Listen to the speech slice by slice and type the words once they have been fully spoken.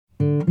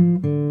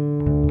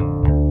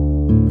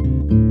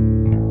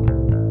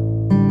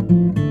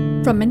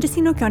From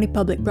Mendocino County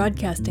Public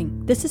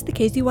Broadcasting, this is the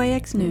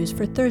KZYX News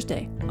for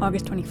Thursday,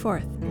 August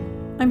 24th.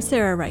 I'm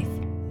Sarah Reith.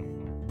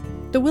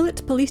 The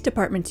Willits Police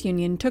Department's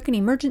union took an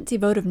emergency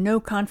vote of no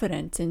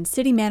confidence in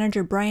City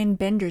Manager Brian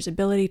Bender's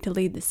ability to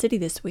lead the city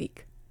this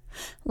week.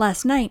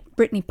 Last night,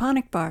 Brittany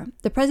Ponikvar,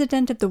 the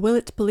president of the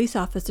Willits Police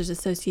Officers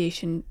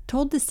Association,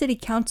 told the city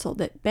council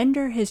that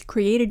Bender has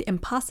created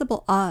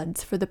impossible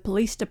odds for the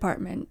police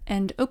department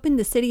and opened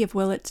the city of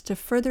Willits to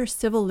further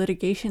civil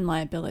litigation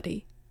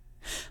liability.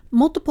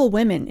 Multiple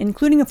women,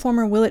 including a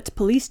former Willits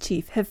police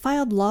chief, have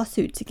filed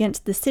lawsuits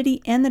against the city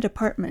and the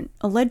department,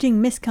 alleging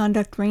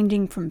misconduct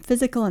ranging from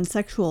physical and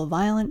sexual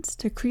violence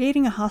to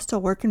creating a hostile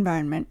work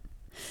environment.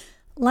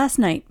 Last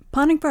night,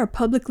 Ponikvar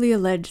publicly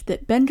alleged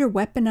that Bender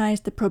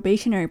weaponized the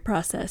probationary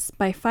process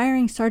by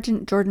firing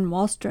Sergeant Jordan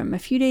Wallstrom a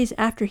few days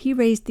after he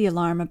raised the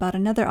alarm about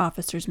another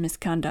officer's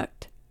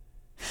misconduct.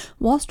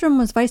 Wallstrom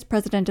was vice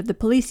president of the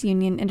police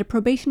union and a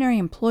probationary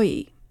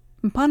employee.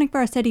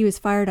 Ponikvar said he was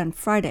fired on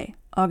Friday,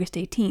 August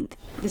 18th.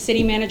 The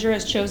city manager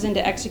has chosen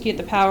to execute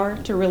the power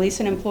to release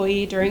an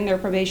employee during their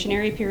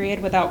probationary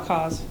period without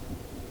cause.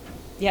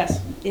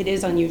 Yes, it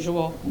is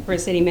unusual for a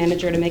city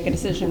manager to make a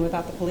decision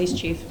without the police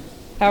chief.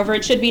 However,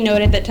 it should be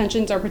noted that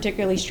tensions are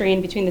particularly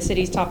strained between the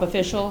city's top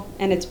official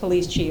and its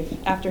police chief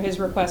after his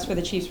request for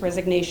the chief's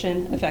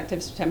resignation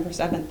effective September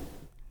 7th.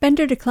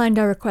 Bender declined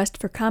our request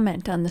for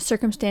comment on the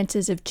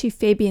circumstances of Chief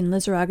Fabian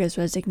Lizarraga's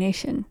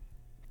resignation.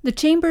 The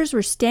chambers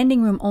were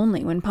standing room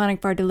only when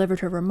Ponikvar delivered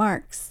her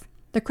remarks.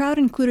 The crowd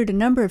included a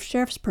number of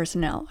sheriff's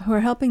personnel who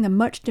are helping the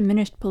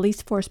much-diminished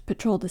police force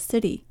patrol the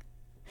city.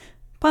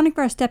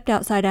 Ponikvar stepped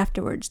outside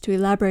afterwards to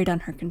elaborate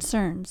on her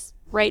concerns.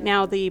 Right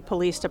now, the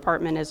police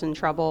department is in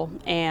trouble,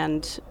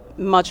 and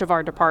much of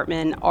our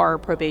department are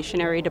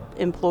probationary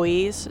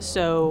employees.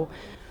 So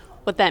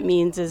what that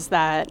means is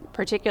that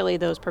particularly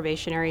those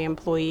probationary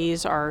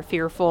employees are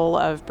fearful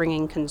of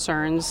bringing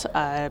concerns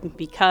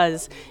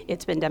because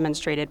it's been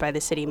demonstrated by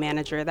the city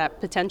manager that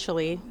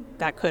potentially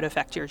that could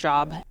affect your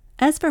job.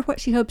 As for what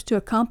she hopes to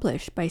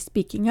accomplish by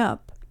speaking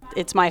up,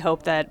 it's my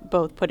hope that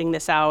both putting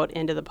this out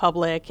into the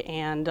public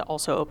and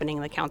also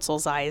opening the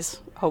council's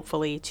eyes,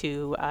 hopefully,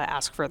 to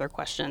ask further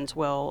questions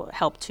will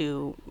help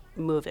to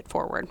move it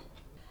forward.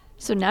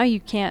 So now you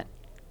can't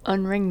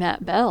unring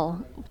that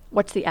bell.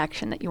 What's the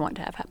action that you want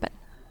to have happen?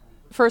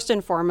 First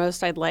and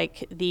foremost, I'd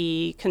like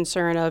the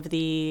concern of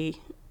the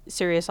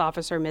serious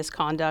officer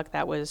misconduct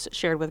that was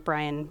shared with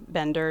Brian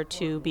Bender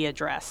to be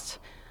addressed.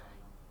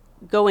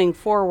 Going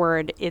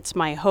forward, it's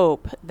my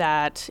hope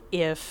that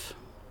if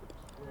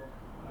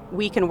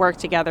we can work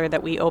together,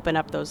 that we open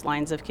up those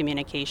lines of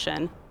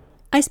communication.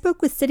 I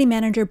spoke with City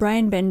Manager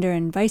Brian Bender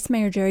and Vice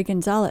Mayor Jerry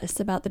Gonzalez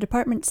about the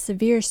department's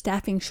severe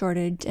staffing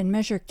shortage and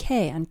Measure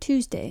K on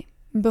Tuesday,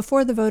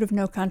 before the vote of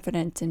no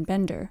confidence in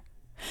Bender.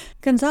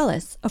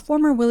 Gonzalez, a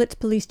former Willits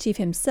police chief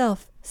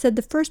himself, said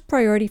the first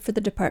priority for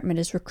the department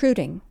is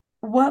recruiting.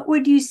 What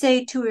would you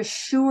say to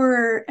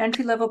assure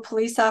entry-level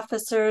police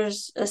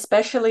officers,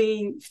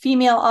 especially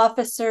female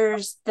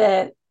officers,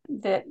 that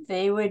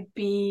they would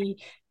be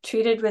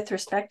treated with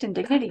respect and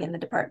dignity in the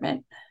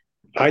department?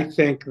 I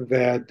think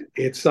that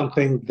it's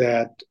something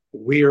that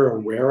we are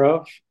aware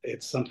of.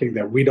 It's something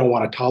that we don't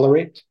want to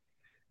tolerate.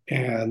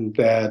 And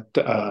that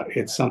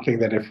it's something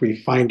that if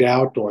we find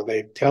out or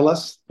they tell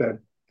us, that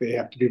they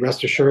have to be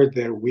rest assured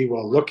that we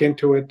will look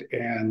into it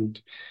and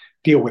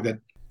deal with it.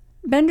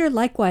 Bender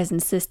likewise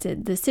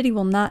insisted the city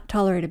will not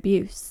tolerate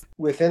abuse.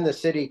 Within the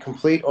city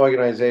complete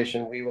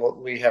organization,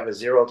 we have a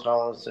zero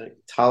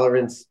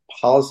tolerance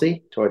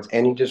policy towards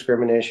any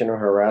discrimination or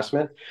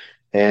harassment.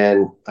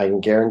 And I can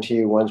guarantee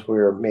you, once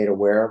we're made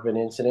aware of an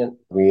incident,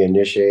 we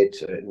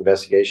initiate an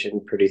investigation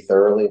pretty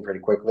thoroughly and pretty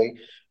quickly,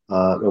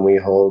 and we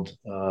hold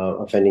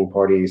offending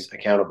parties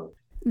accountable.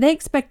 They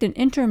expect an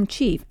interim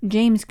chief,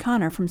 James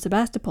Connor from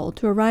Sebastopol,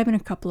 to arrive in a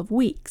couple of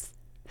weeks.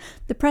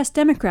 The Press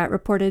Democrat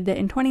reported that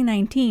in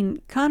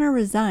 2019, Connor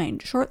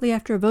resigned shortly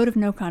after a vote of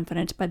no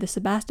confidence by the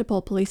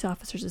Sebastopol Police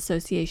Officers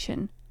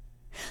Association.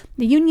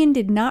 The union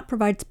did not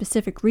provide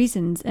specific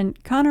reasons,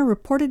 and Connor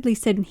reportedly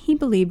said he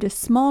believed a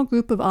small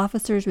group of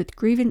officers with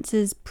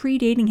grievances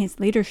predating his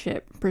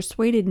leadership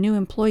persuaded new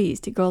employees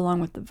to go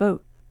along with the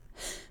vote.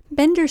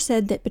 Bender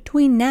said that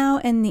between now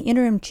and the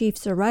interim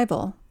chief's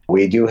arrival,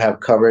 we do have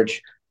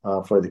coverage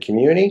for the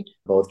community,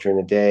 both during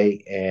the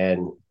day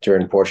and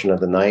during a portion of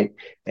the night,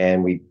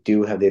 and we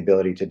do have the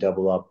ability to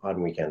double up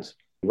on weekends.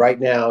 Right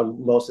now,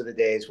 most of the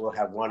days we'll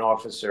have one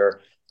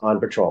officer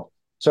on patrol.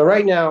 So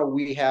right now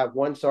we have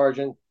one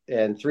sergeant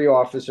and 3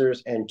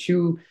 officers and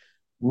 2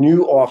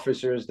 new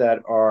officers that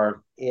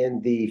are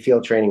in the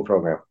field training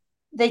program.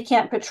 They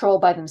can't patrol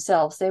by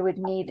themselves. They would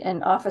need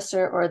an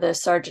officer or the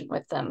sergeant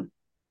with them.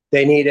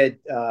 They need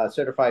a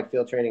certified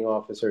field training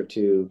officer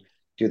to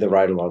do the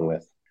ride along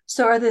with.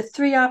 So are the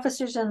 3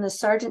 officers and the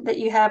sergeant that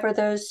you have, are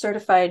those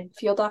certified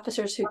field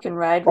officers who can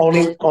ride?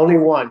 Only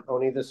one,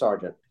 only the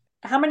sergeant.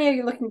 How many are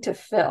you looking to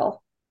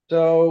fill?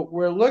 So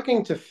we're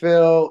looking to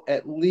fill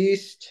at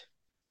least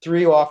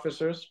 3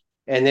 officers,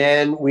 and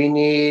then we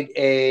need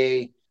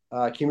a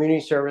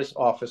community service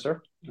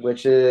officer.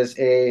 which is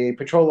a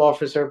patrol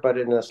officer, but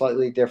in a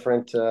slightly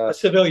different. A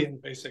civilian,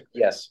 basically.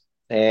 Yes,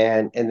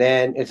 and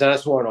then it's not a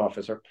sworn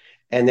officer,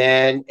 and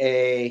then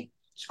a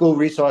school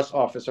resource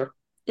officer.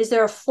 Is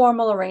there a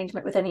formal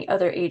arrangement with any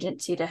other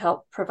agency to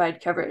help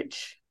provide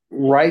coverage?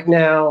 Right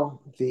now,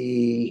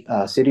 the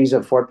cities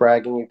of Fort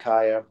Bragg and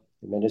Ukiah,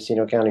 the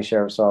Mendocino County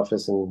Sheriff's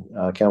Office, and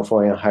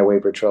California Highway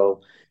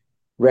Patrol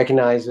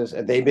recognizes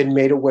they've been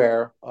made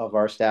aware of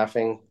our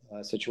staffing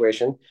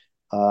situation.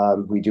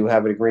 We do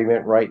have an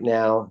agreement right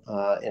now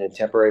in a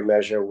temporary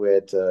measure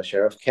with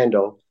Sheriff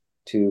Kendall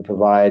to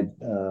provide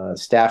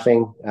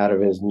staffing out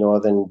of his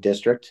northern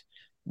district.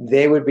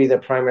 They would be the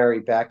primary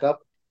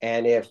backup.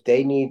 And if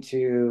they need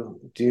to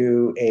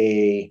do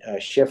a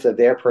shift of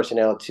their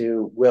personnel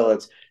to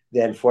Willits,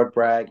 then Fort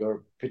Bragg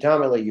or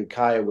predominantly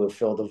Ukiah will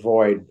fill the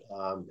void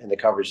in the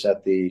coverage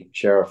that the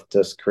sheriff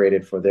just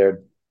created for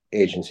their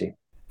agency.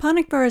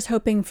 Panic-Bar is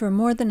hoping for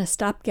more than a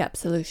stopgap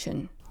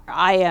solution.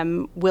 I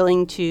am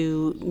willing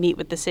to meet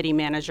with the city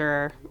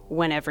manager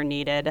whenever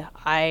needed.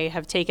 I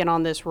have taken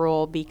on this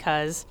role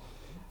because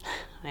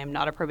I am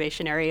not a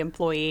probationary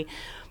employee.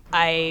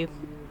 I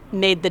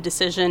made the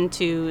decision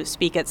to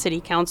speak at city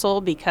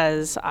council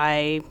because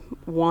I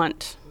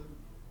want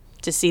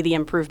to see the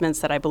improvements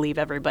that I believe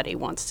everybody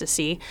wants to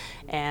see,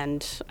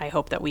 and I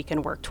hope that we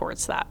can work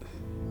towards that.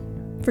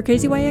 For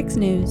KZYX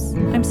News,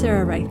 I'm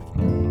Sarah Reith.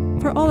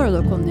 For all our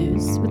local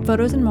news, with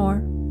photos and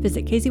more,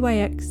 visit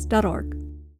kzyx.org.